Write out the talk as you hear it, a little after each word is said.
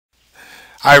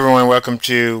Hi everyone, welcome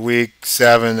to week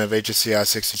 7 of HSCI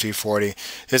 6240.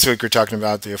 This week we're talking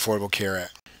about the Affordable Care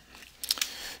Act.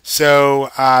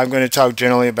 I'm going to talk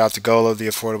generally about the goal of the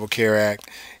Affordable Care Act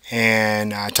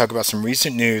and talk about some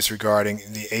recent news regarding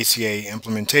the ACA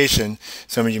implementation.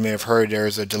 Some of you may have heard there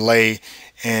is a delay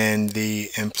in the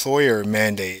employer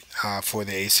mandate for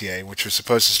the ACA, which was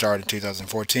supposed to start in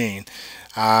 2014.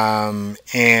 I'm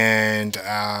going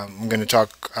to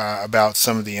talk about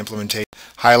some of the implementation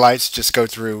highlights, just go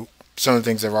through some of the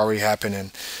things that have already happened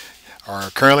and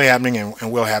are currently happening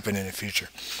and will happen in the future.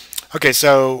 Okay,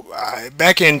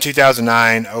 back in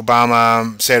 2009,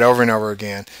 Obama said over and over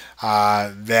again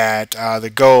that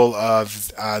the goal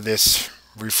of this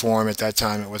reform, at that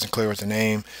time it wasn't clear what the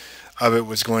name of it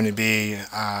was going to be,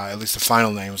 at least the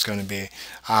final name was going to be.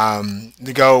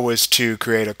 The goal was to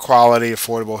create a quality,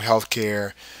 affordable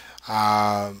healthcare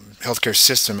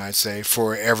system, I'd say,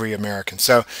 for every American.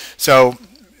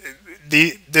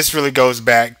 This really goes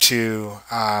back to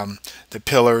the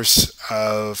pillars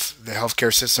of the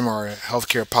healthcare system, or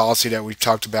healthcare policy that we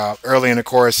talked about early in the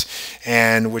course,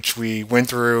 and which we went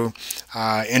through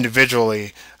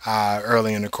individually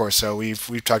early in the course. So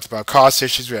we've talked about cost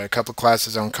issues. We had a couple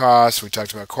classes on cost. We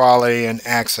talked about quality and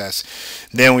access.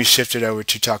 Then we shifted over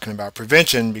to talking about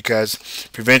prevention, because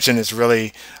prevention is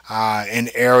really an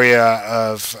area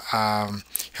of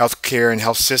healthcare and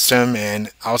health system, and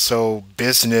also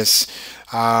business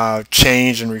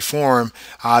change and reform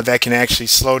that can actually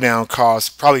slow down costs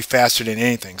probably faster than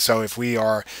anything. So if we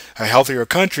are a healthier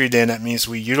country, then that means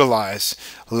we utilize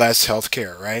less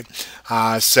healthcare, right?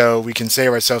 So we can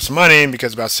save ourselves some money,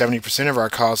 because about 70% of our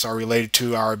costs are related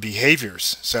to our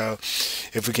behaviors. So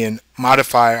if we can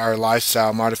modify our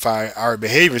lifestyle, modify our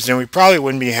behaviors, then we probably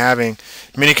wouldn't be having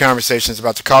many conversations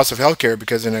about the cost of healthcare,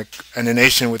 because in a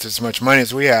nation with as much money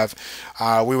as we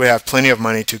would have plenty of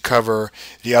money to cover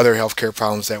the other healthcare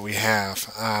problems that we have.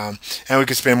 And we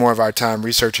could spend more of our time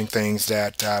researching things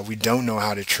that we don't know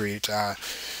how to treat,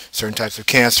 certain types of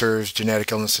cancers,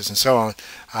 genetic illnesses, and so on,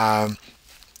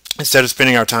 instead of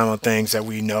spending our time on things that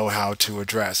we know how to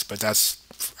address. But that's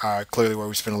clearly where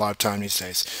we spend a lot of time these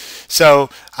days. So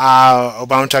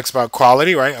Obama talks about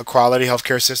quality, right? A quality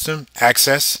healthcare system,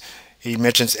 access. He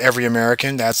mentions every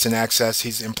American. That's an access.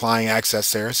 He's implying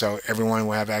access there, so everyone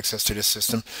will have access to this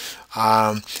system.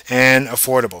 And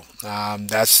affordable.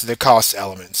 That's the cost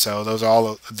element. So those are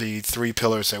all the three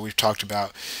pillars that we've talked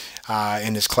about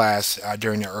in this class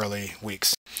during the early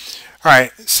weeks. All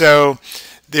right, so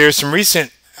there's some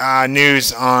recent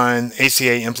news on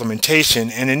ACA implementation,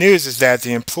 and the news is that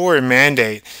the employer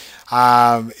mandate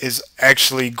is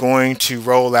actually going to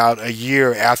roll out a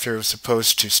year after it was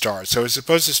supposed to start. So it's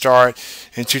supposed to start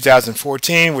in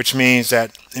 2014, which means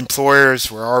that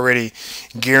employers were already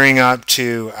gearing up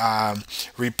to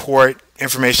report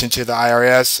information to the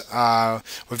IRS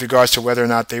with regards to whether or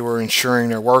not they were insuring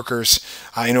their workers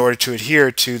in order to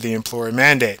adhere to the employer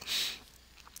mandate.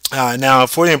 Now,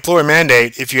 for the employer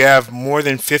mandate, if you have more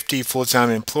than 50 full-time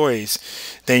employees,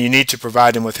 then you need to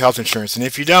provide them with health insurance. And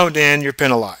if you don't, then you're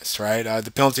penalized, right?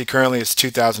 The penalty currently is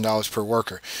 $2,000 per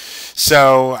worker.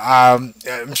 So I'm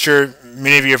sure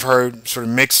many of you have heard sort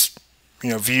of mixed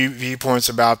viewpoints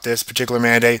about this particular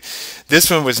mandate. This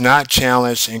one was not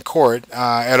challenged in court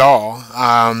at all.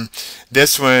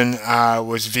 This one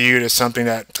was viewed as something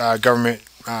that government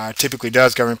typically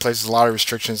does. Government places a lot of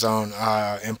restrictions on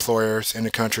employers in the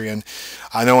country, and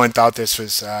no one thought this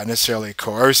was necessarily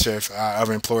coercive of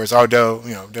employers. Although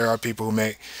there are people who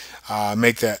make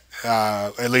that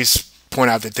at least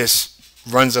point out that this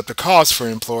runs up the cost for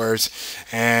employers,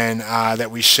 and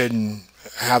that we shouldn't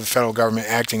have the federal government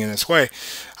acting in this way.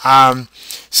 But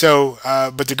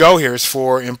the goal here is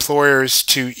for employers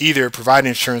to either provide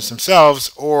insurance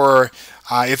themselves, or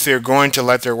if they're going to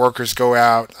let their workers go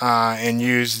out and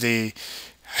use the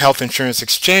health insurance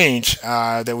exchange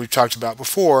that we've talked about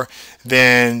before,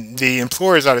 then the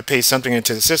employers ought to pay something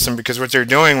into the system, because what they're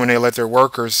doing when they let their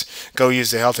workers go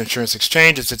use the health insurance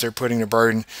exchange is that they're putting the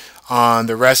burden on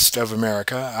the rest of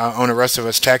America, on the rest of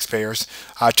us taxpayers,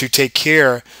 to take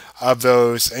care of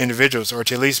those individuals, or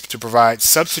to at least to provide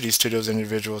subsidies to those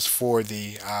individuals for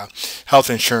the health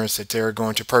insurance that they're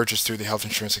going to purchase through the health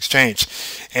insurance exchange.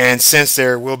 And since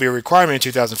there will be a requirement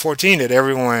in 2014 that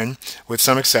everyone, with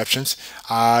some exceptions,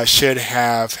 should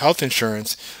have health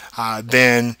insurance,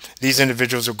 then these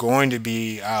individuals are going to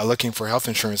be looking for health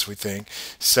insurance, we think.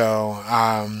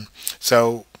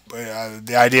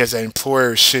 The idea is that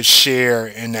employers should share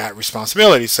in that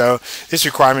responsibility. So this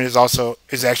requirement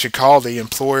is actually called the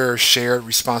Employer Shared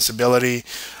Responsibility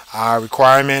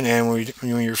requirement, and when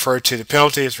we refer to the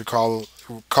penalty, it's called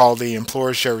the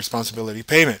Employer Shared Responsibility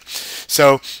Payment.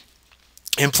 So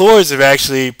employers have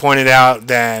actually pointed out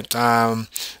that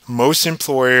most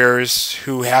employers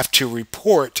who have to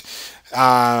report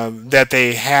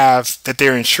that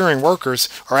they're insuring workers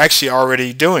are actually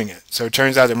already doing it. So it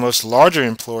turns out that most larger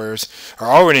employers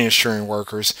are already insuring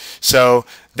workers, so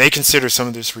they consider some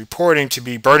of this reporting to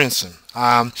be burdensome.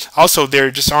 Also,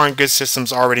 there just aren't good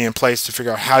systems already in place to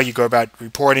figure out how you go about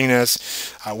reporting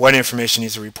this, what information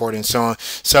needs to report, and so on.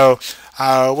 So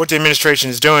what the administration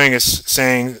is doing is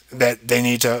saying that they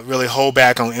need to really hold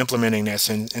back on implementing this,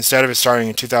 and instead of it starting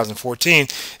in 2014,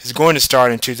 it's going to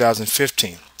start in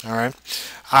 2015. All right.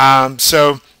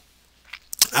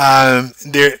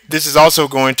 This is also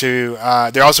going to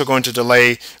they're also going to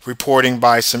delay reporting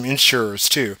by some insurers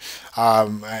too, there's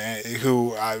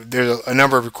a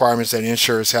number of requirements that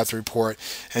insurers have to report,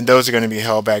 and those are going to be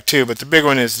held back too. But the big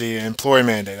one is the employer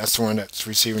mandate. That's the one that's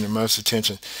receiving the most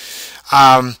attention.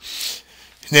 Now,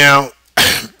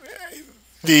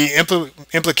 the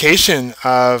implication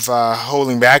of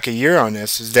holding back a year on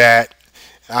this is that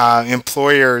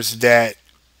employers that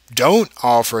don't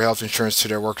offer health insurance to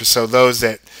their workers, so those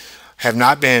that have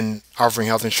not been offering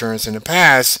health insurance in the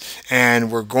past and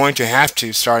were going to have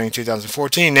to starting in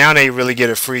 2014, now they really get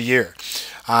a free year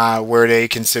where they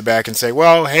can sit back and say,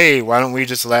 well, hey, why don't we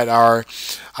just let our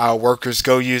workers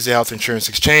go use the health insurance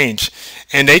exchange,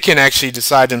 and they can actually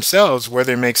decide themselves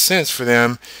whether it makes sense for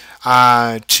them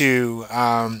to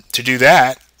do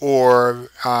that,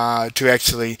 or to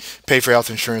actually pay for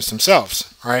health insurance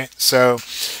themselves, right? So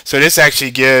this actually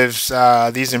gives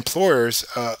these employers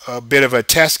a bit of a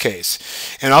test case,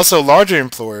 and also larger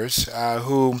employers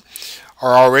who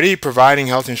are already providing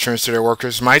health insurance to their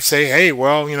workers might say, hey,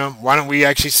 well, why don't we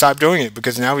actually stop doing it,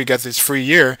 because now we got this free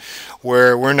year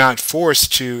where we're not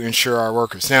forced to insure our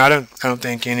workers. Now, I don't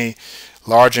think any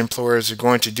large employers are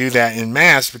going to do that en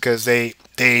masse, because they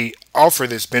offer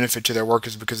this benefit to their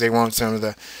workers because they want some of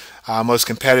the most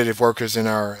competitive workers in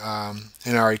our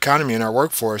economy, in our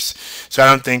workforce. So I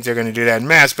don't think they're going to do that en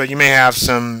masse, but you may have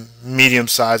some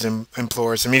medium-sized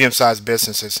employers, some medium-sized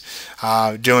businesses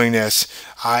doing this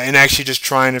and actually just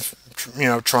trying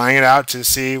it out to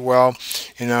see, well,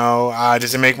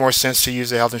 does it make more sense to use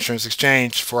the health insurance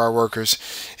exchange for our workers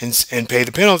and pay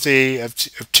the penalty of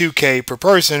 $2,000 per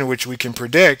person, which we can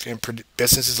predict, and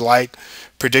businesses like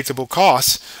predictable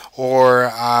costs,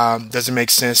 or does it make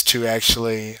sense to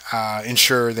actually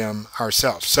insure them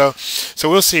ourselves? So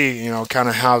we'll see, kind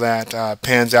of how that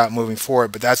pans out moving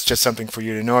forward, but that's just something for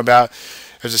you to know about.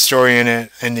 There's a story in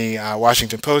the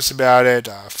Washington Post about it.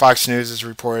 Fox News is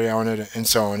reporting on it, and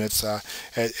so on. It's a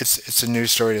news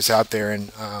story that's out there,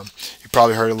 and you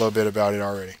probably heard a little bit about it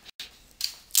already.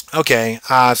 Okay,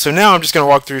 so now I'm just going to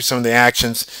walk through some of the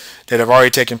actions that have already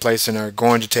taken place and are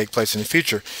going to take place in the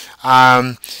future.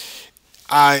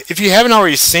 If you haven't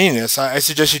already seen this, I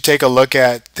suggest you take a look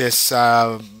at this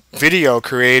video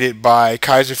created by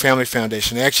Kaiser Family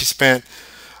Foundation. They actually spent,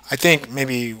 I think,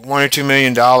 maybe $1 or $2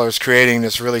 million creating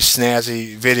this really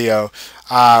snazzy video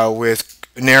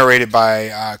narrated by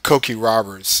Cokie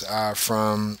Roberts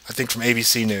from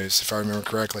ABC News, if I remember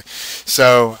correctly.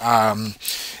 So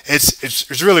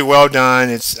it's really well done.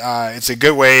 It's a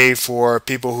good way for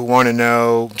people who want to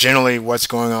know generally what's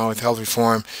going on with health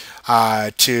reform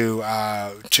to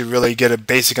really get a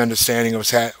basic understanding of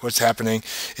what's happening.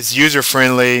 It's user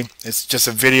friendly. It's just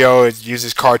a video. It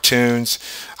uses cartoons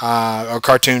or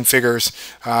cartoon figures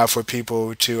for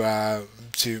people to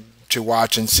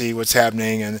watch and see what's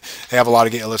happening, and they have a lot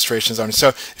of good illustrations on it. So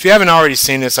if you haven't already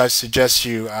seen this, I suggest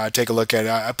you take a look at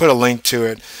it. I put a link to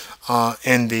it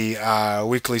in the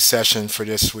weekly session for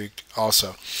this week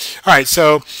also. All right,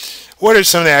 so what are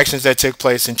some of the actions that took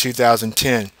place in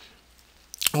 2010?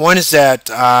 One is that,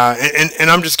 and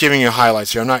I'm just giving you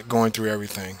highlights here. I'm not going through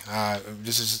everything.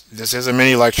 This is a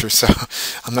mini lecture, so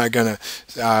I'm not going to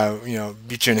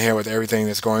beat you in the head with everything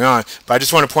that's going on. But I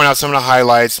just want to point out some of the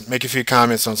highlights, make a few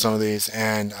comments on some of these,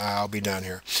 and I'll be done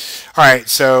here. All right.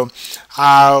 So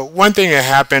one thing that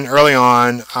happened early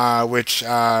on, which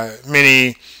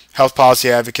many health policy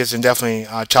advocates and definitely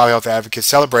child health advocates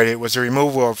celebrated, was the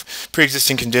removal of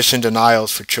pre-existing condition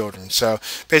denials for children. So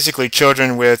basically,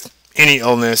 children with any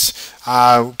illness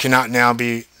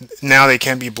they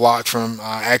can't be blocked from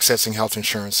accessing health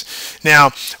insurance. Now,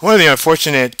 one of the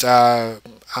unfortunate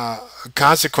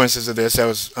consequences of this that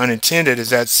was unintended is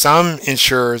that some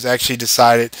insurers actually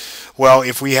decided, well,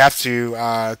 if we have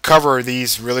to cover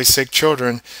these really sick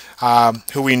children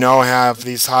who we know have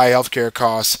these high healthcare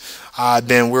costs,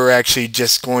 then we're actually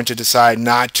just going to decide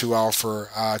not to offer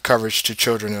coverage to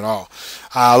children at all.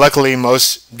 Luckily,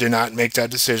 most did not make that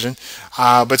decision,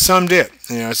 but some did.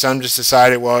 Some just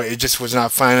decided, well, it just was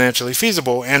not financially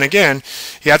feasible. And again,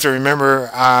 you have to remember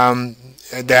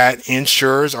that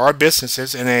insurers are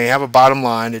businesses and they have a bottom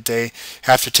line that they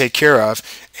have to take care of.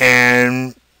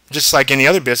 And just like any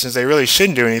other business, they really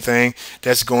shouldn't do anything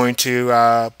that's going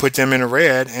to put them in the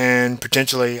red and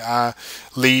potentially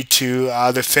lead to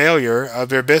the failure of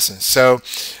their business. So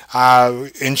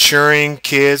insuring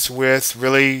kids with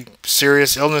really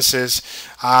serious illnesses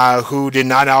who did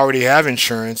not already have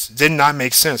insurance did not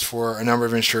make sense for a number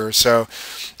of insurers. So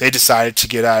they decided to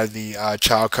get out of the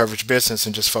child coverage business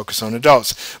and just focus on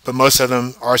adults. But most of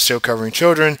them are still covering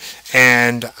children,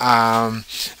 and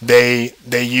they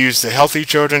use the healthy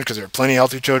children, because there are plenty of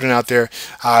healthy children out there,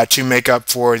 to make up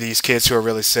for these kids who are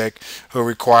really sick, who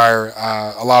require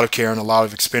a lot of care and a lot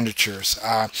of expenditures.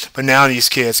 But now these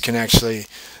kids can actually,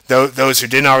 those who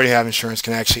didn't already have insurance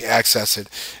can actually access it,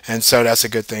 and so that's a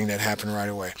good thing that happened right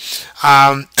away.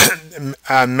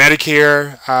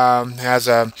 Medicare has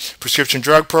a prescription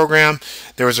drug program.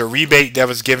 There was a rebate that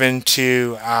was given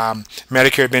to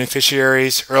Medicare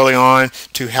beneficiaries early on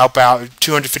to help out.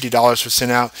 $250 was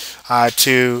sent out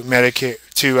to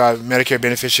Medicare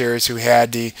beneficiaries who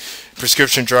had the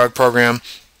prescription drug program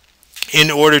in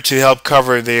order to help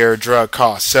cover their drug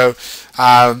costs. So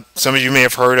some of you may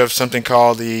have heard of something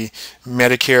called the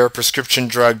Medicare prescription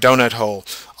drug donut hole.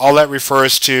 All that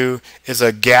refers to is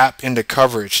a gap in the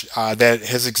coverage that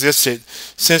has existed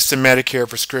since the Medicare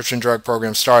prescription drug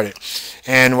program started.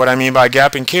 And what I mean by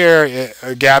gap in care,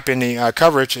 a gap in the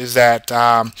coverage, is that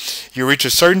you reach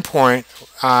a certain point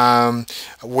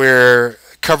where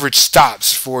coverage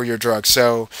stops for your drug.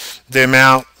 So the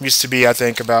amount used to be, I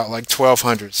think, about like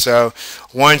 $1,200. So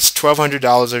once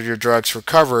 $1,200 of your drugs were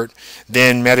covered,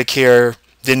 then Medicare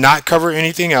did not cover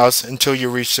anything else until you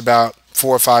reached about $4,000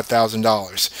 or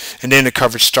 $5,000, and then the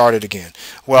coverage started again.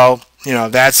 Well,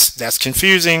 that's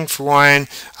confusing for one.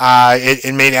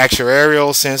 It made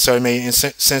actuarial sense, so it made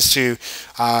sense to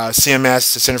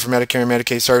CMS, the Center for Medicare and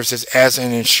Medicaid Services, as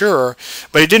an insurer,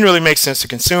 but it didn't really make sense to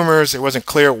consumers. It wasn't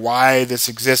clear why this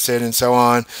existed and so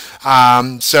on.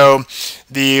 So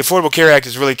the Affordable Care Act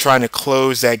is really trying to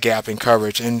close that gap in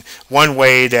coverage, and one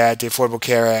way that the Affordable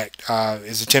Care Act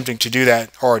is attempting to do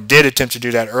that, or did attempt to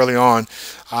do that early on,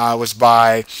 was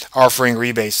by offering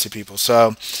rebates to people.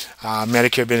 So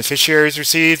Medicare beneficiaries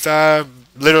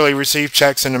literally receive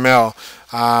checks in the mail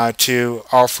to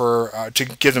offer to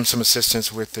give them some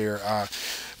assistance with their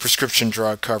prescription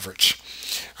drug coverage.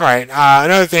 All right.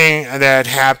 Another thing that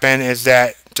happened is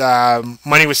that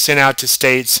money was sent out to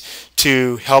states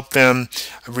to help them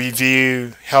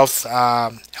review health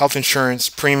insurance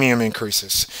premium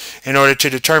increases in order to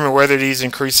determine whether these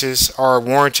increases are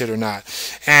warranted or not.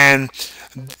 And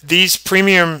these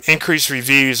premium increase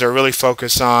reviews are really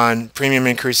focused on premium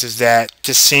increases that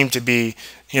just seem to be,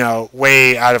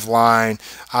 way out of line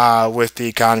with the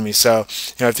economy. So,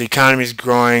 if the economy is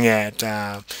growing at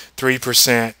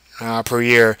 3% per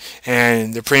year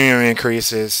and the premium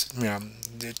increase is,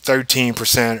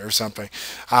 13% or something,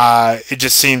 it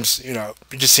just seems,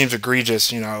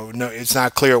 egregious. No, it's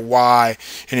not clear why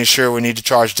an insurer would need to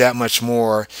charge that much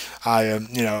more.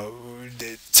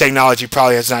 Technology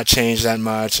probably has not changed that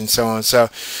much, and so on. So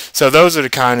those are the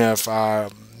kind of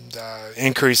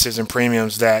increases in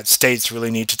premiums that states really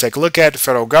need to take a look at. The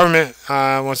federal government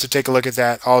wants to take a look at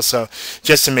that also,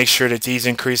 just to make sure that these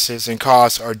increases in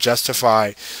costs are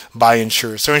justified by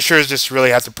insurers. So insurers just really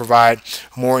have to provide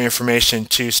more information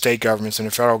to state governments and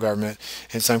the federal government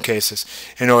in some cases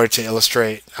in order to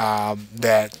illustrate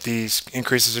that these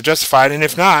increases are justified. And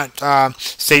if not,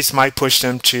 states might push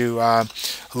them to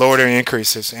lower their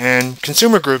increases. And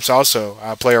consumer groups also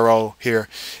play a role here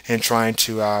in trying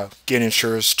to get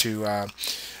insurers to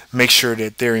make sure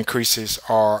that their increases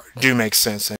do make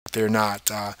sense and they're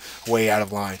not way out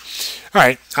of line. All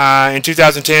right. In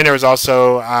 2010, there was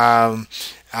also, the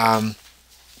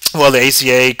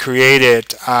ACA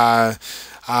created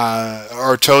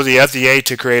or told the FDA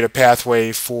to create a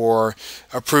pathway for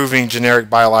approving generic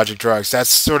biologic drugs. That's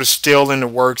sort of still in the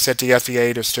works at the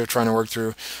FDA. They're still trying to work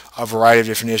through a variety of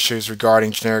different issues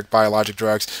regarding generic biologic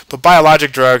drugs. But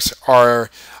biologic drugs are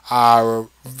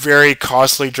very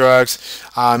costly drugs.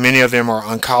 Many of them are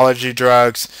oncology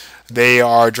drugs. They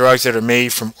are drugs that are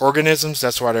made from organisms.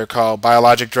 That's why they're called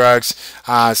biologic drugs.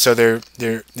 So they're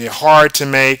hard to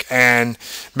make, and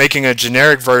making a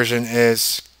generic version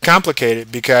is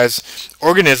complicated because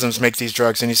organisms make these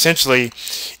drugs, and essentially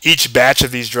each batch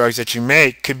of these drugs that you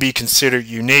make could be considered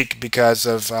unique because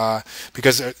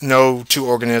no two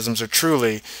organisms are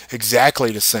truly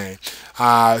exactly the same.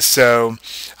 So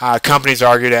companies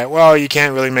argue that, well, you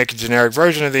can't really make a generic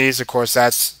version of these. Of course,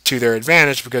 that's to their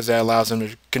advantage because that allows them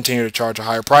to continue to charge a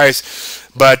higher price.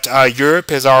 But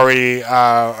Europe has already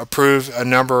approved a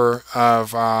number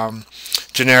of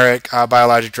generic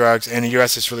biologic drugs, and the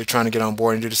U.S. is really trying to get on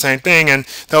board and do the same thing. And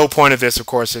the whole point of this, of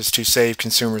course, is to save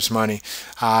consumers money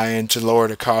and to lower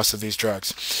the cost of these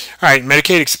drugs. All right,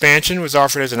 Medicaid expansion was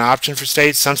offered as an option for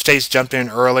states. Some states jumped in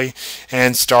early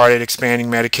and started expanding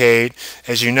Medicaid.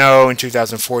 As you know, in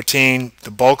 2014,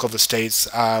 the bulk of the states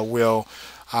that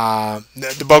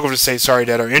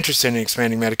are interested in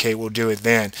expanding Medicaid will do it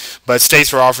then. But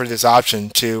states were offered this option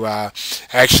to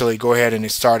actually go ahead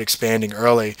and start expanding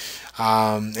early,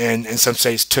 and some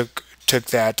states took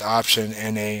that option,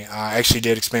 and they actually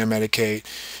did expand Medicaid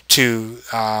to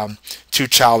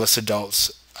childless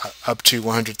adults up to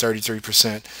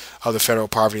 133% of the federal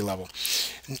poverty level.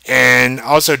 And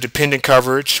also dependent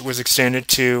coverage was extended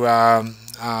to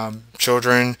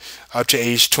children up to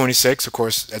age 26. Of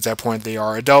course, at that point they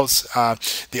are adults.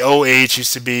 The old age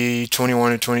used to be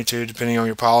 21 or 22, depending on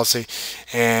your policy.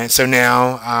 And so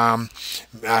now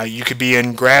you could be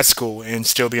in grad school and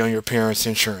still be on your parents'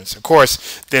 insurance. Of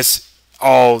course, this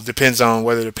all depends on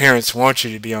whether the parents want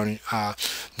you to be on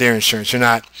their insurance.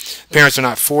 Parents are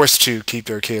not forced to keep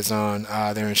their kids on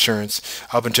their insurance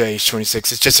up until age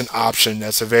 26. It's just an option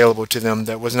that's available to them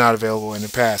that was not available in the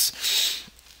past.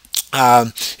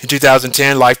 In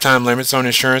 2010, lifetime limits on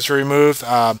insurance were removed.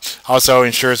 Also,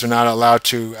 insurers are not allowed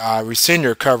to rescind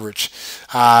your coverage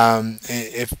usually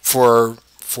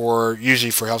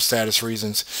for health status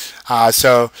reasons.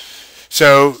 So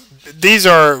these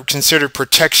are considered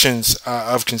protections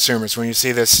of consumers. When you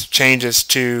see this changes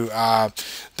to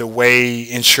the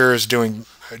way insurers do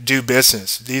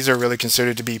business, these are really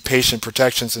considered to be patient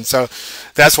protections, and so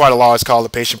that's why the law is called the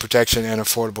Patient Protection and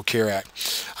Affordable Care Act.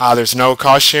 There's no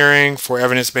cost sharing for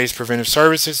evidence-based preventive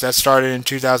services. That started in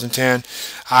 2010,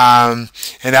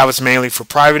 and that was mainly for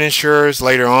private insurers.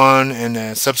 Later on in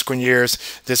the subsequent years,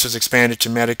 this was expanded to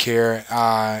Medicare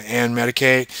and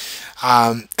Medicaid.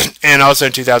 And also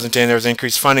in 2010, there was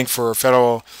increased funding for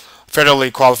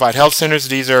federally qualified health centers.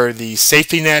 These are the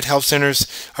safety net health centers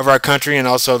of our country, and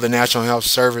also the National Health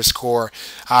Service Corps,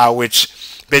 which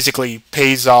basically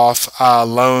pays off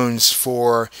loans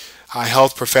for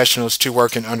health professionals to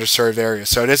work in underserved areas.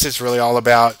 So this is really all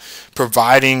about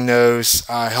providing those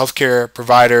healthcare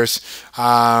providers,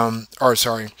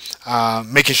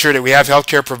 making sure that we have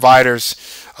healthcare providers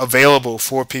available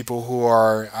for people who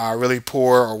are really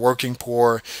poor or working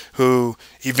poor, who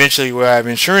eventually will have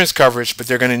insurance coverage, but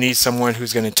they're going to need someone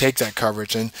who's going to take that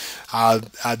coverage. And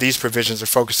these provisions are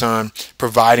focused on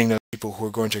providing those people who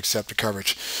are going to accept the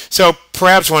coverage. So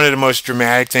perhaps one of the most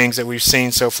dramatic things that we've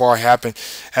seen so far happen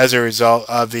as a result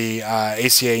of the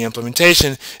ACA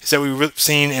implementation is that we've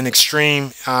seen an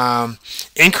extreme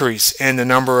increase in the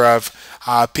number of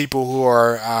people who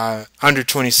are under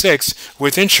 26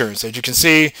 with insurance. As you can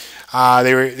see,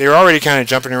 they were already kind of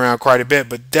jumping around quite a bit,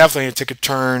 but definitely it took a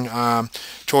turn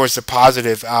towards the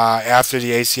positive after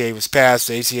the ACA was passed.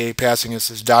 The ACA passing is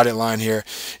this dotted line here.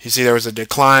 You see there was a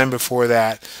decline before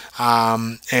that,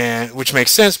 and which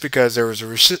makes sense because there was a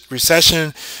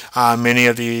recession. Many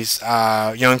of these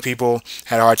young people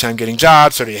had a hard time getting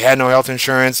jobs, so they had no health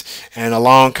insurance, and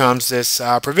along comes this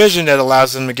provision that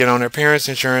allows them to get on their parents'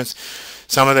 insurance.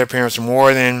 Some of their parents are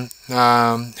more than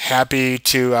happy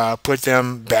to put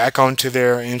them back onto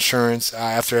their insurance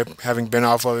after having been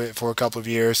off of it for a couple of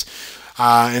years.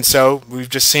 And so we've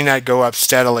just seen that go up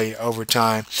steadily over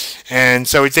time. And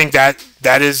so we think that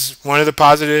that is one of the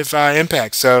positive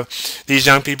impacts. So these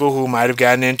young people who might have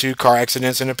gotten into car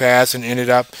accidents in the past and ended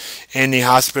up in the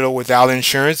hospital without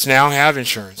insurance now have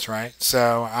insurance, right?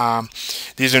 So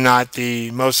these are not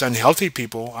the most unhealthy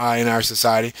people in our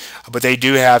society, but they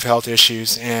do have health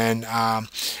issues, and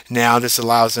now this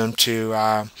allows them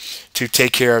to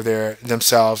take care of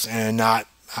themselves and not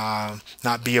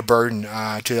be a burden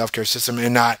to the healthcare system,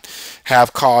 and not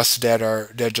have costs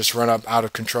that just run up out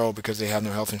of control because they have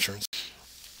no health insurance.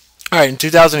 All right, in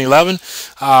 2011,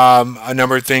 a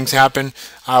number of things happened.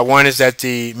 One is that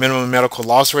the minimum medical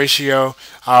loss ratio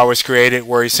was created,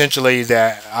 where essentially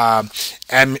that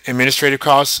administrative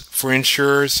costs for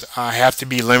insurers have to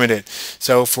be limited.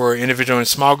 So for individual and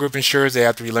small group insurers, they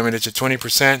have to be limited to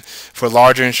 20%. For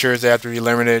larger insurers, they have to be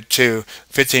limited to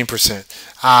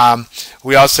 15%.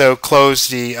 We also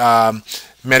closed the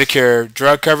Medicare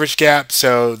drug coverage gap.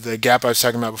 So the gap I was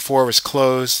talking about before was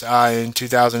closed in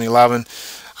 2011.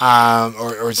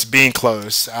 Or it's being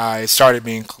closed. It started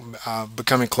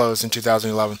becoming closed in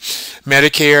 2011.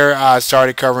 Medicare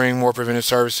started covering more preventive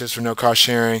services for no cost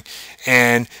sharing,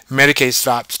 and Medicaid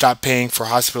stopped paying for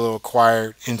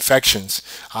hospital-acquired infections.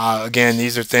 Again,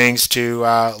 these are things to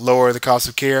lower the cost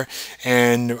of care,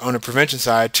 and on the prevention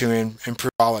side to improve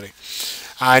quality.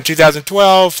 In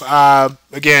 2012,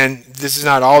 again, this is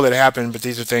not all that happened, but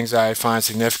these are things I find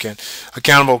significant.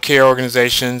 Accountable care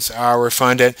organizations were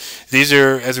funded. These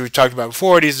are, as we talked about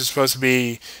before, these are supposed to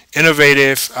be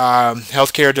innovative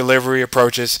healthcare delivery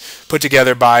approaches put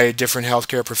together by different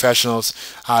healthcare professionals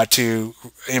to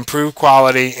improve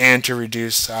quality and to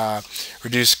reduce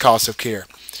cost of care.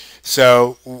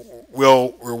 So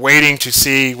we're waiting to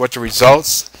see what the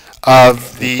results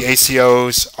of the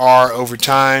ACOs are over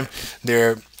time.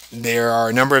 There are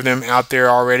a number of them out there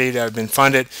already that have been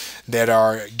funded that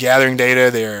are gathering data.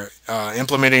 They're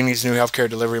implementing these new healthcare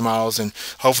delivery models, and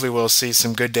hopefully we'll see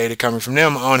some good data coming from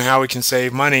them on how we can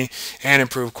save money and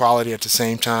improve quality at the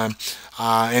same time.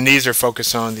 And these are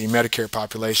focused on the Medicare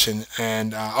population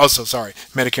and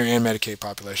Medicare and Medicaid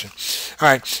population. All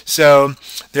right, so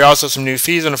there are also some new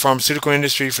fees on the pharmaceutical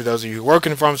industry. For those of you who work in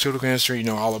the pharmaceutical industry, you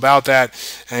know all about that,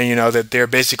 and you know that they're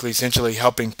basically essentially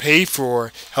helping pay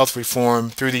for health reform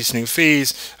through these new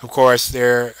fees. Of course,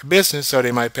 they're a business, so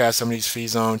they might pass some of these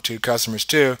fees on to customers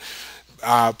too.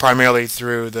 Primarily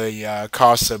through the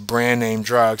costs of brand name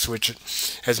drugs, which,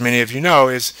 as many of you know,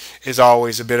 is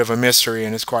always a bit of a mystery,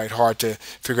 and it's quite hard to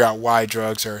figure out why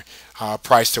drugs are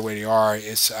priced the way they are.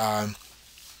 It's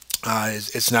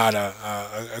not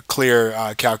a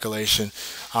clear calculation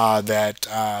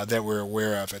that we're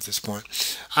aware of at this point.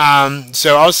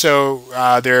 So also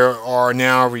there are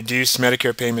now reduced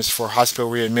Medicare payments for hospital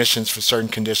readmissions for certain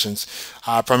conditions,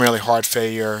 primarily heart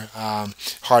failure,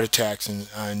 heart attacks, and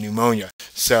pneumonia.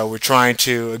 So we're trying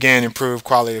to, again, improve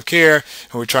quality of care,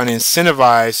 and we're trying to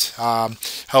incentivize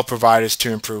health providers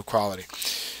to improve quality.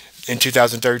 In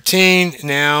 2013,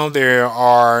 now there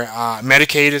are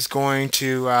Medicaid is going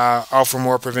to offer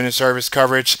more preventive service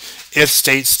coverage if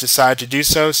states decide to do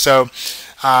so. So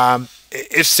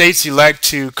if states elect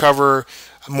to cover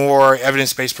more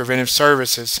evidence-based preventive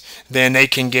services, then they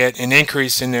can get an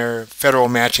increase in their federal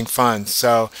matching funds.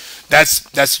 So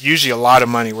that's usually a lot of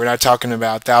money. We're not talking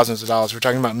about thousands of dollars. We're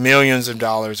talking about millions of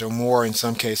dollars or more in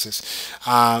some cases.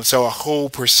 So a whole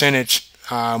percentage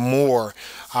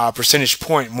percentage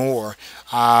point more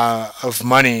of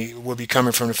money will be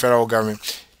coming from the federal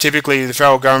government. Typically, the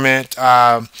federal government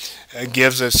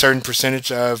gives a certain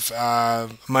percentage of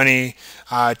money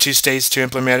to states to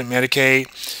implement Medicaid.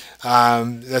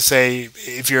 Let's say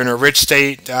if you're in a rich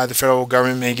state, the federal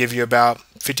government may give you about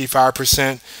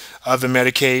 55% of the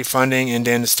Medicaid funding, and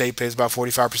then the state pays about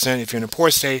 45%. If you're in a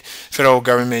poor state, federal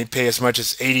government may pay as much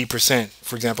as 80%.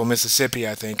 For example, Mississippi,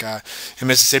 I think, in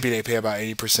Mississippi they pay about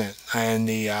 80%, and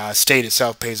the state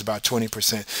itself pays about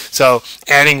 20%. So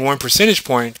adding 1 percentage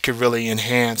point could really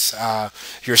enhance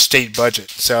your state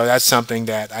budget. So that's something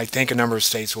that I think a number of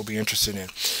states will be interested in.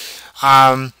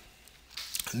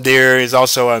 There is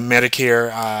also a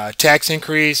Medicare tax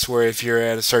increase, where if you're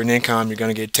at a certain income, you're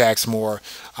going to get taxed more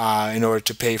in order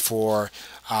to pay for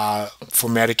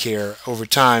Medicare over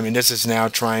time. And this is now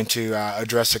trying to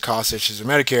address the cost issues of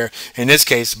Medicare, in this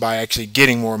case by actually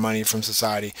getting more money from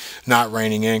society, not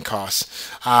reining in costs.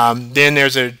 Then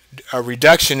there's a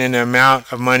reduction in the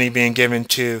amount of money being given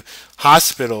to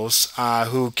hospitals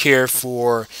who care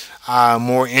for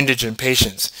more indigent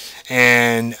patients,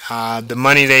 and the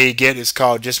money they get is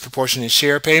called disproportionate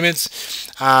share payments.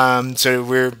 So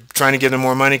we're trying to give them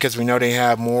more money because we know they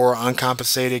have more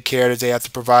uncompensated care that they have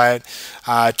to provide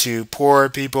to poor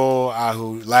people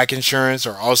who lack insurance,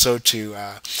 or also to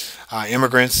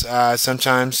immigrants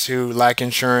sometimes who lack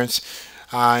insurance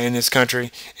in this country.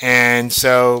 And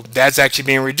so that's actually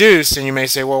being reduced, and you may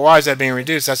say, well, why is that being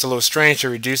reduced? That's a little strange to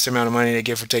reduce the amount of money they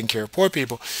get for taking care of poor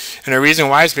people. And the reason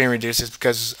why it's being reduced is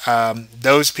because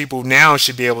those people now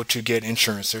should be able to get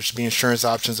insurance. There should be insurance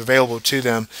options available to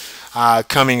them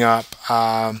coming up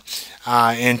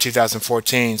in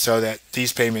 2014, so that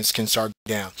these payments can start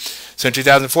down. So in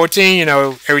 2014, you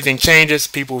know, everything changes.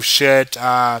 People should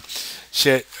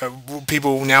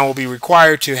people now will be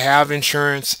required to have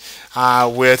insurance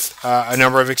with a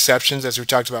number of exceptions, as we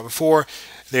talked about before.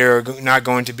 There are not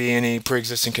going to be any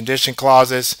pre-existing condition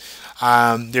clauses.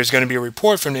 There's going to be a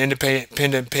report from the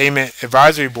Independent Payment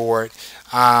Advisory Board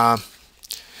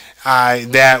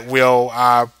that will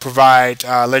provide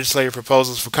legislative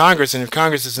proposals for Congress, and if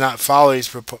Congress does not follow these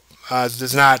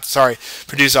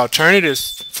produce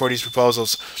alternatives for these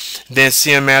proposals, then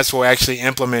CMS will actually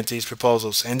implement these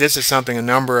proposals. And this is something a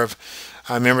number of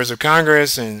members of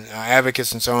Congress and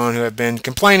advocates and so on who have been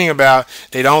complaining about.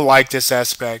 They don't like this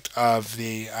aspect of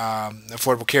the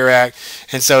Affordable Care Act,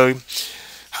 and so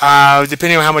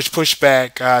depending on how much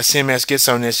pushback CMS gets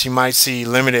on this, you might see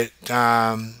limited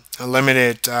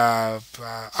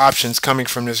options coming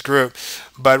from this group.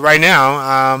 But right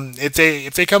now, if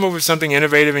they come up with something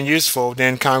innovative and useful,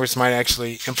 then Congress might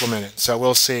actually implement it. So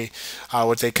we'll see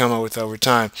what they come up with over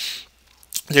time.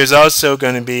 There's also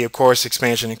going to be, of course,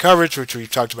 expansion in coverage, which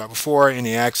we've talked about before in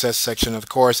the access section of the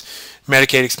course.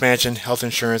 Medicaid expansion, health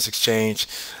insurance exchange,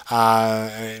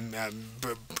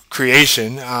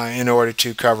 creation in order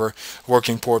to cover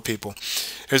working poor people.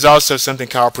 There's also something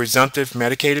called presumptive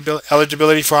Medicaid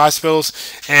eligibility for hospitals,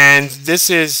 and this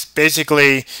is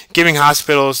basically giving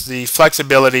hospitals the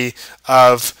flexibility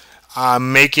of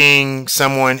making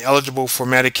someone eligible for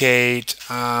Medicaid,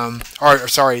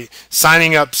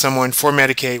 signing up someone for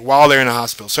Medicaid while they're in a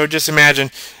hospital. So just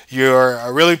imagine you're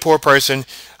a really poor person,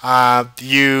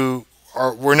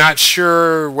 we're not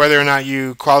sure whether or not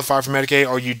you qualify for Medicaid,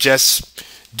 or you just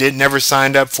never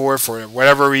signed up for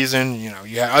whatever reason. You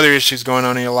had other issues going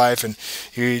on in your life, and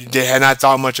you had not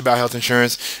thought much about health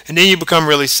insurance, and then you become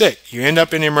really sick. You end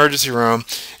up in the emergency room,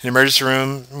 and the emergency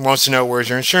room wants to know, where's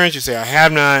your insurance? You say, I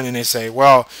have none, and they say,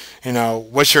 well,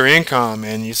 what's your income?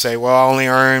 And you say, well, I only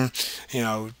earn,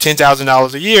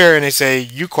 $10,000 a year, and they say,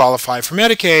 you qualify for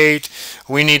Medicaid.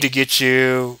 We need to get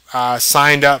you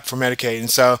signed up for Medicaid. And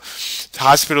so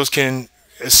hospitals can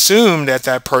assume that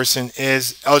that person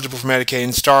is eligible for Medicaid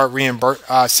and start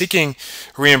seeking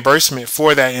reimbursement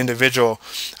for that individual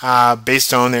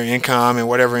based on their income and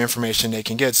whatever information they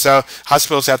can get. So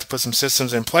hospitals have to put some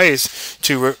systems in place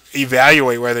to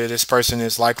evaluate whether this person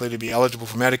is likely to be eligible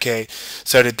for Medicaid,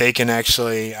 so that they can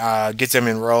actually get them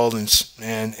enrolled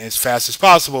and as fast as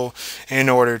possible in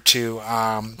order to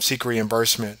seek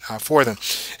reimbursement for them.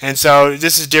 And so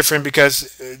this is different because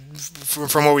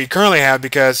from what we currently have,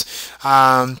 because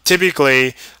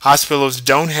typically hospitals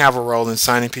don't have a role in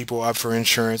signing people up for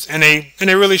insurance, and they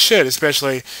really should,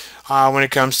 especially when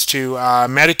it comes to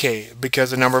Medicaid,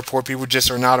 because a number of poor people just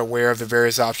are not aware of the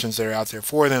various options that are out there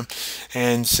for them,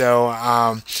 and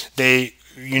so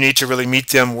you need to really meet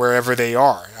them wherever they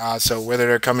are. So whether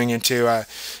they're coming into a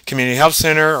community health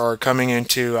center or coming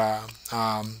into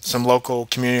some local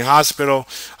community hospital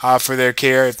for their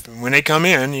care, when they come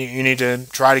in, you need to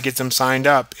try to get them signed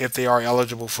up if they are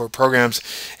eligible for programs.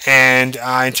 And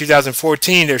in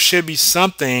 2014, there should be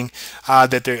something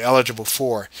that they're eligible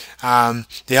for. The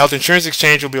health insurance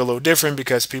exchange will be a little different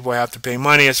because people have to pay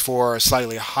money. It's for a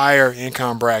slightly higher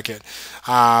income bracket.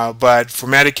 But for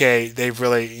Medicaid, they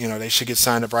really, they should get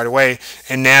signed up right away.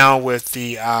 And now with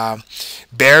the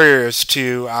barriers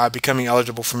to becoming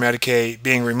eligible for Medicaid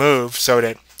being removed, so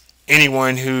that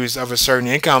anyone who's of a certain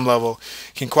income level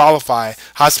can qualify,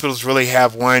 hospitals really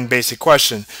have one basic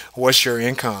question: what's your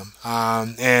income?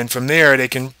 And from there, they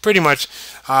can pretty much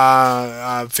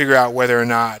figure out whether or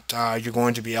not you're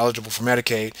going to be eligible for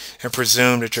Medicaid and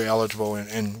presume that you're eligible,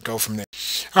 and go from there.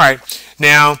 All right,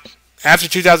 now after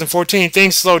 2014,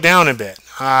 things slowed down a bit.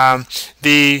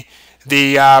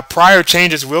 The prior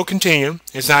changes will continue.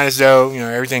 It's not as though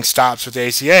everything stops with the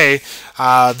ACA.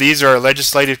 These are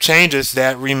legislative changes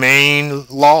that remain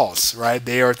laws, right?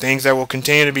 They are things that will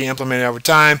continue to be implemented over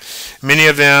time. Many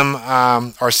of them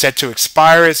are set to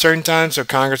expire at certain times, so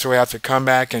Congress will have to come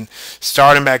back and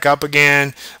start them back up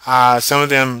again. Some of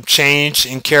them change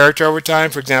in character over time.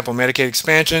 For example, Medicaid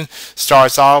expansion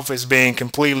starts off as being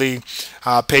completely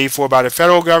paid for by the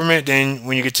federal government. Then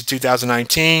when you get to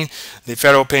 2019, the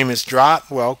federal payments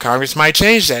drop. Well, Congress might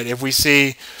change that. If we see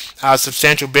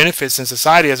substantial benefits in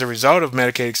society as a result of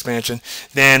Medicaid expansion,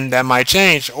 then that might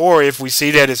change. Or if we see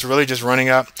that it's really just running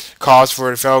up costs for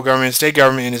the federal government and state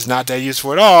government and is not that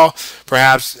useful at all,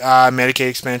 perhaps Medicaid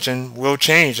expansion will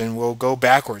change and will go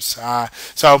backwards.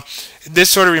 So this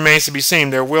sort of remains to be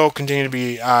seen. There will continue to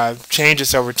be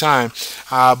changes over time,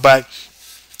 but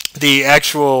the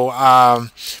actual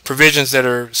provisions that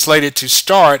are slated to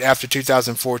start after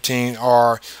 2014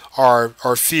 are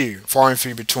few, far and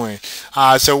few between.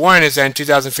 So one is that in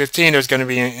 2015 there's going to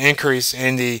be an increase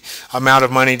in the amount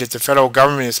of money that the federal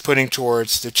government is putting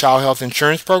towards the child health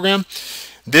insurance program.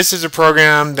 This is a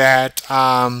program that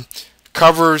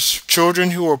covers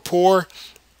children who are poor,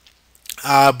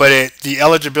 but the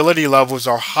eligibility levels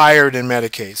are higher than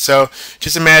Medicaid. So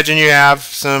just imagine you have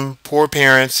some poor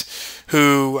parents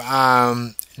who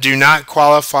do not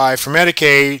qualify for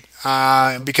Medicaid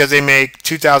because they make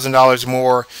 $2,000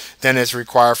 more than is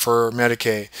required for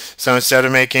Medicaid. So instead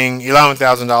of making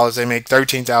 $11,000, they make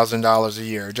 $13,000 a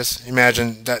year. Just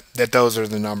imagine that those are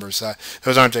the numbers.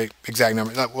 Those aren't the exact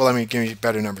numbers. Well, let me give you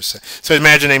better numbers. So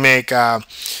imagine they make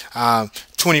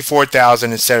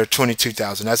 24,000 instead of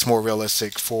 22,000. That's more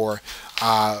realistic for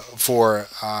a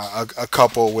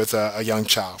couple with a young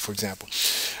child, for example.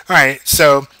 All right,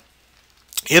 so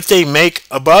if they make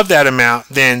above that amount,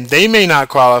 then they may not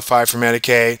qualify for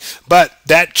Medicaid, but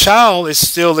that child is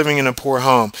still living in a poor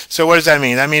home. So what does that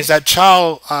mean? That means that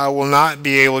child will not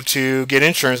be able to get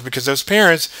insurance because those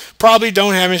parents probably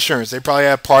don't have insurance. They probably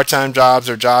have part-time jobs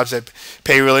or jobs that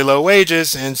pay really low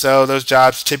wages, and so those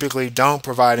jobs typically don't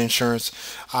provide insurance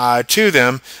to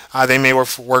them. They may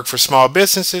work for small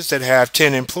businesses that have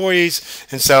 10 employees,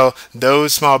 and so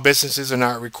those small businesses are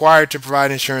not required to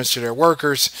provide insurance to their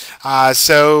workers.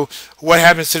 So what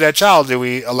happens to that child? Do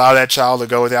we allow that child to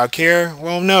go without care?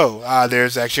 Well, no.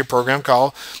 There's actually a program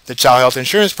called the Child Health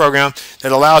Insurance Program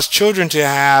that allows children to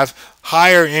have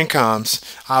higher incomes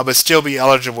but still be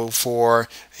eligible for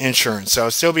insurance. So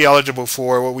still be eligible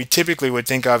for what we typically would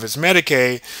think of as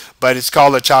Medicaid, but it's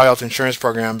called the Child Health Insurance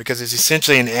Program because it's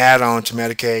essentially an add-on to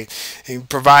Medicaid. It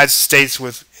provides states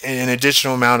with an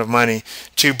additional amount of money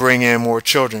to bring in more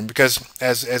children because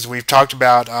as we've talked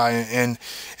about in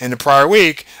the prior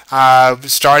week,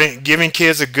 giving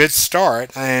kids a good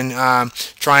start and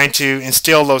trying to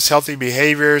instill those healthy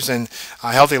behaviors and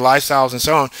healthy lifestyles and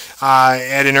so on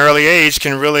at an early age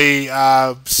can really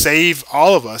save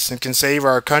all of us and can save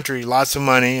our country lots of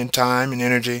money and time and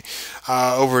energy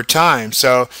over time.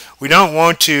 So we don't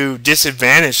want to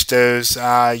disadvantage those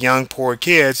young poor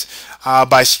kids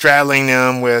by straddling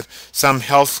them with some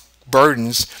health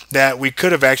burdens that we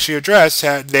could have actually addressed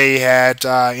had they had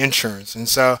insurance. And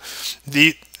so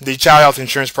the Child Health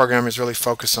Insurance Program is really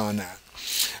focused on that.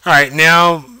 All right,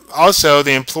 now also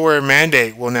the employer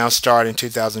mandate will now start in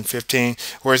 2015,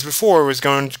 whereas before it was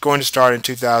going to start in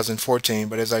 2014.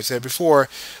 But as I said before,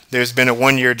 there's been a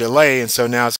one-year delay, and so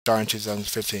now it's starting in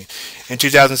 2015. In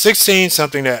 2016,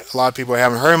 something that a lot of people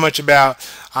haven't heard much about,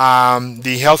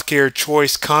 the healthcare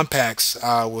choice compacts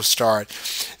will start.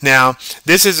 Now,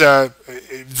 this is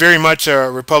very much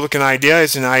a Republican idea.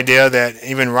 It's an idea that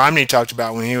even Romney talked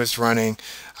about when he was running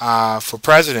for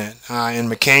president,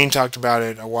 and McCain talked about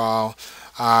it a while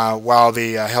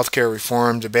the healthcare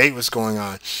reform debate was going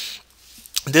on.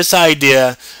 This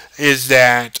idea is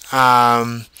that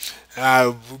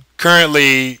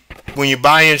currently, when you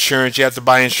buy insurance, you have to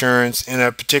buy insurance in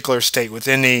a particular state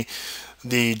within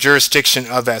the jurisdiction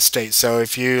of that state. So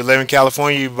if you live in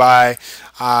California, you buy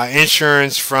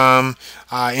insurance from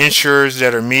insurers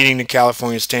that are meeting the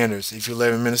California standards. If you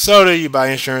live in Minnesota, you buy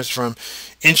insurance from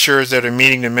insurers that are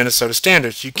meeting the Minnesota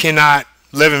standards. You cannot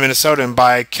live in Minnesota and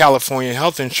buy California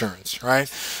health insurance, right?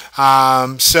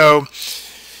 So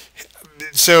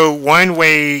one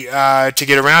way to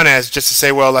get around that is just to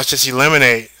say, well, let's just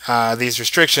eliminate these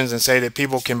restrictions and say that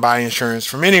people can buy insurance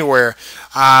from anywhere.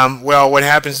 Well, what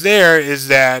happens there is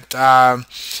that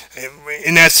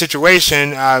in that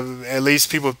situation, at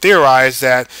least people theorize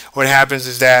that what happens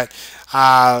is that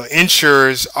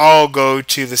insurers all go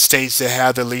to the states that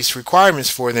have the least requirements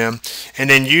for them, and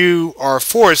then you are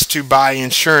forced to buy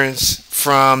insurance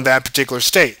from that particular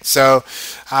state. So,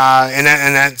 and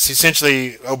that's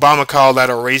essentially, Obama called that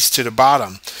a race to the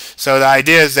bottom. So the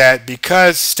idea is that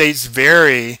because states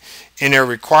vary in their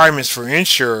requirements for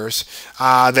insurers,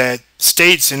 that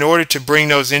states, in order to bring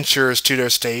those insurers to their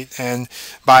state, and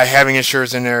by having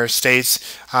insurers in their states,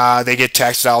 they get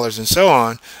tax dollars and so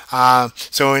on.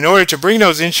 So in order to bring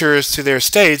those insurers to their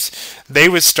states, they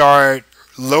would start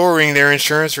lowering their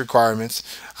insurance requirements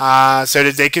so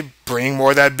that they could bring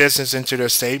more of that business into their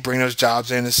state, bring those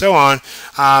jobs in and so on.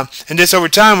 And this over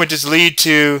time would just lead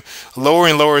to lower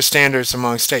and lower standards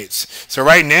among states. So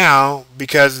right now,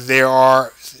 because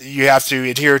you have to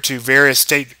adhere to various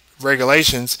state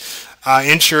regulations,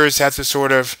 insurers have to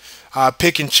sort of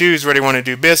pick and choose where they want to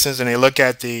do business, and they look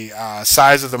at the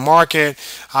size of the market,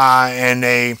 and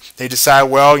they decide,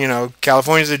 well,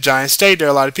 California is a giant state. There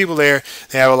are a lot of people there.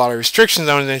 They have a lot of restrictions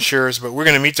on the insurers, but we're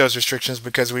going to meet those restrictions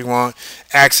because we want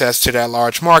access to that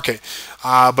large market.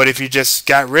 But if you just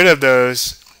got rid of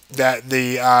the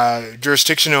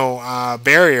jurisdictional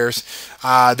barriers,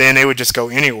 then they would just go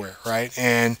anywhere, right?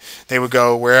 And they would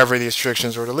go wherever the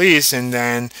restrictions were the least, and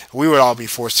then we would all be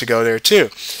forced to go there too.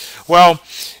 Well,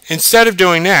 instead of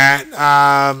doing that,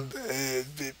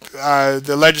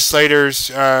 the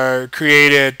legislators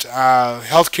created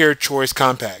healthcare choice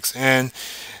compacts. And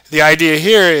the idea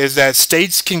here is that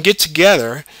states can get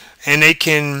together and they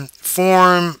can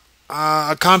form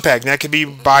a compact. And that could be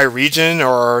by region,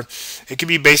 or it could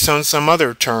be based on some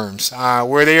other terms,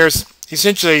 where there's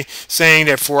essentially saying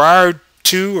that for our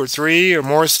 2 or 3 or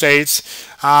more states,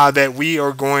 that we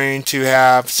are going to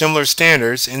have similar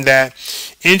standards, and that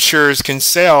insurers can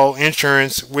sell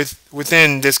insurance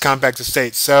within this compact of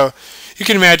states. So you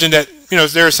can imagine that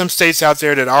there are some states out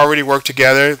there that already work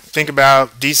together. Think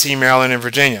about D.C., Maryland, and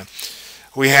Virginia.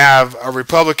 We have a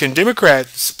Republican-Democrat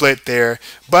split there,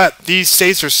 but these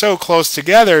states are so close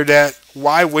together that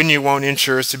why wouldn't you want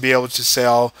insurers to be able to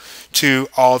sell to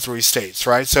all 3 states,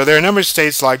 right? So there are a number of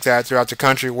states like that throughout the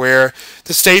country where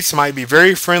the states might be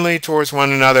very friendly towards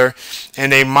one another,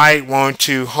 and they might want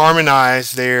to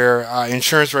harmonize their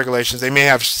insurance regulations. They may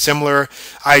have similar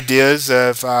ideas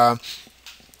of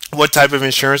what type of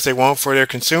insurance they want for their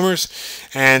consumers,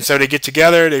 and so they get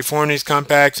together, they form these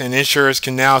compacts, and insurers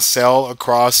can now sell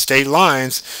across state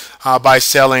lines by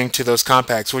selling to those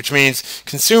compacts, which means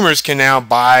consumers can now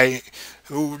buy.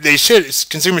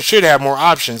 Consumers should have more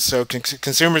options, so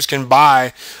consumers can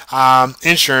buy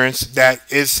insurance that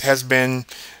has been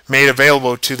made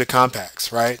available to the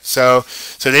compacts, right? So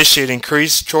this should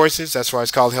increase choices. That's why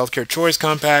it's called Healthcare Choice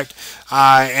Compact,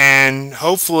 and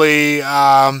hopefully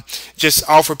just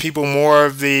offer people more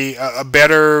of a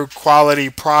better quality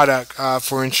product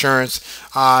for insurance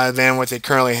than what they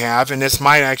currently have. And this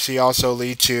might actually also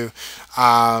lead to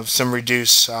some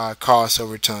reduced costs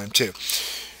over time too.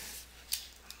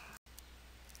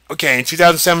 Okay, in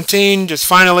 2017, just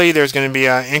finally, there's going to be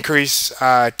an increased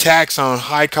tax on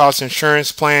high-cost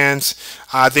insurance plans.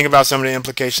 Think about some of the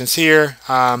implications here.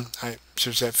 I should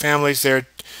have said families there.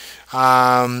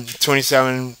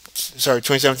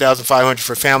 27,500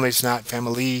 for families, not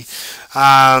family.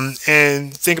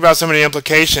 And think about some of the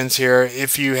implications here.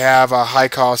 If you have a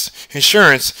high-cost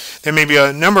insurance, there may be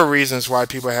a number of reasons why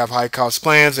people have high-cost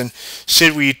plans. And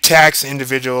should we tax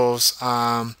individuals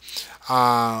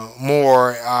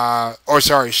more,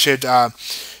 should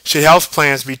health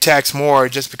plans be taxed more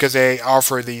just because they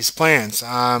offer these plans?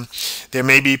 There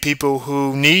may be people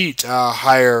who need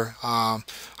higher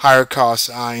cost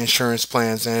insurance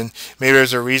plans, and maybe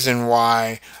there's a reason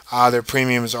why their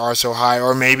premiums are so high,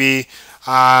 or maybe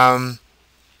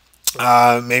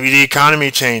maybe the economy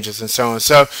changes and so on.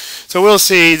 So we'll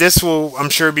see. This will, I'm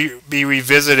sure, be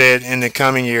revisited in the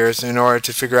coming years in order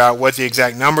to figure out what the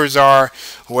exact numbers are,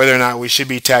 whether or not we should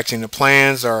be taxing the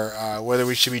plans, or whether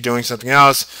we should be doing something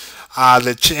else.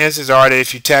 The chances are that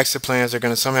if you tax the plans, they're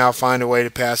going to somehow find a way to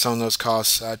pass on those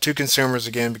costs to consumers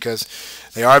again, because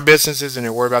they are businesses and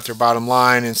they're worried about their bottom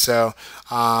line, and so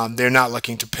they're not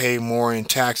looking to pay more in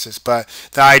taxes. But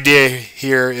the idea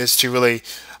here is to really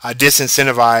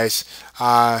disincentivize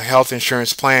health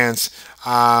insurance plans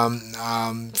from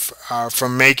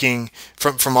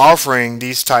offering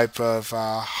these type of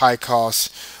high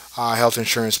cost health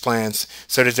insurance plans,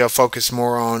 so that they'll focus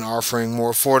more on offering more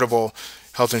affordable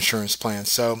health insurance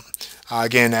plans. So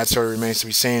again, that sort of remains to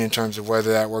be seen in terms of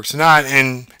whether that works or not,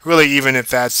 and really even if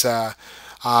that's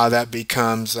that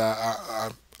becomes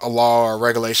a law or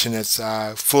regulation that's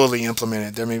fully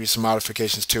implemented, there may be some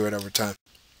modifications to it over time.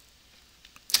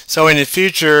 So in the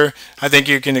future, I think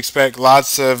you can expect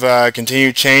lots of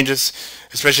continued changes,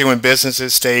 especially when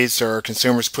businesses, states, or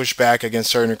consumers push back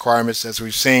against certain requirements, as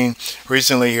we've seen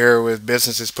recently here with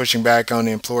businesses pushing back on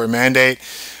the employer mandate.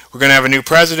 We're going to have a new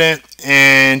president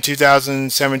in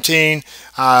 2017,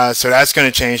 so that's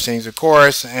going to change things, of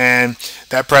course, and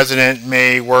that president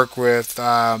may work with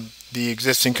the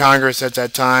existing Congress at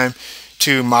that time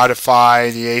to modify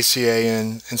the ACA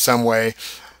in some way.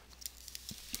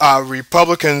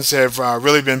 Republicans have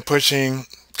really been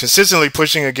consistently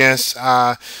pushing against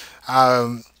the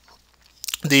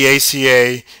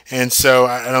ACA, and so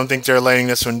I don't think they're letting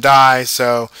this one die.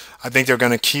 So I think they're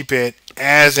going to keep it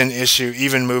as an issue,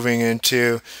 even moving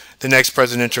into the next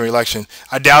presidential election.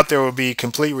 I doubt there will be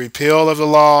complete repeal of the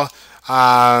law.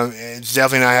 It's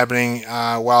definitely not happening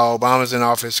while Obama's in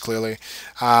office, clearly.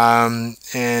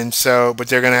 And so, but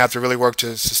they're going to have to really work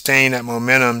to sustain that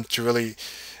momentum to really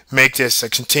make this a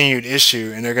continued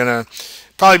issue. And they're going to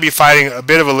probably be fighting a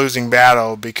bit of a losing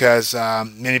battle because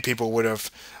many people would have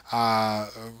uh,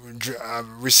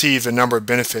 received a number of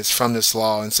benefits from this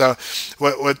law. And so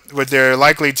what they're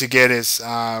likely to get is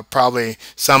probably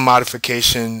some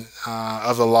modification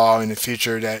of the law in the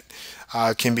future that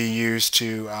can be used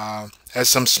to as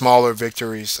some smaller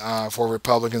victories for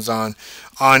Republicans on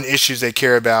issues they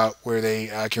care about, where they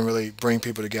can really bring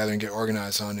people together and get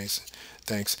organized on these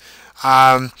things.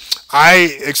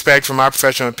 I expect, from my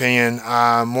professional opinion,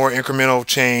 more incremental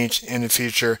change in the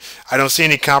future. I don't see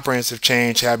any comprehensive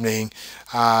change happening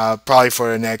probably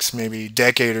for the next maybe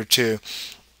decade or two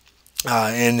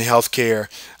in healthcare.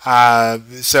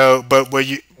 But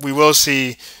we will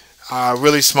see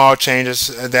really small changes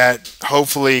that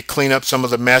hopefully clean up some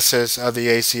of the messes of the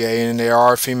ACA, and there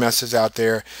are a few messes out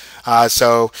there.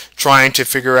 So trying to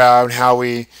figure out how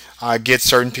we get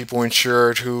certain people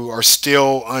insured who are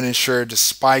still uninsured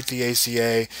despite the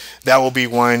ACA, that will be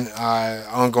one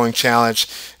ongoing challenge.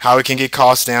 How we can get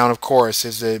costs down, of course,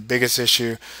 is the biggest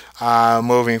issue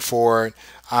moving forward.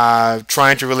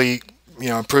 Trying to really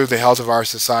improve the health of our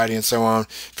society and so on,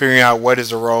 figuring out what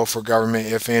is the role for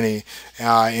government, if any,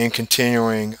 in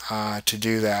continuing to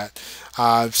do that.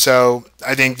 So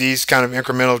I think these kind of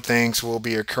incremental things will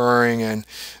be occurring, and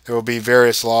there will be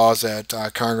various laws that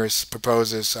Congress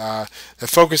proposes that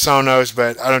focus on those,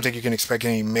 but I don't think you can expect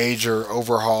any major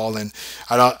overhaul, and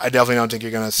I definitely don't think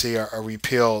you're going to see a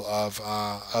repeal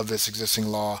of this existing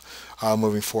law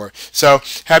moving forward. So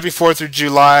happy 4th of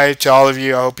July to all of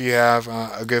you. I hope you have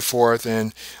a good 4th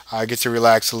and get to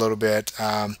relax a little bit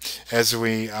as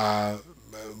we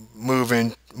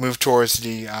move towards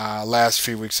the last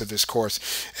few weeks of this course.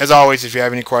 As always, if you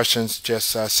have any questions, just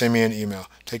send me an email.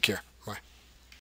 Take care.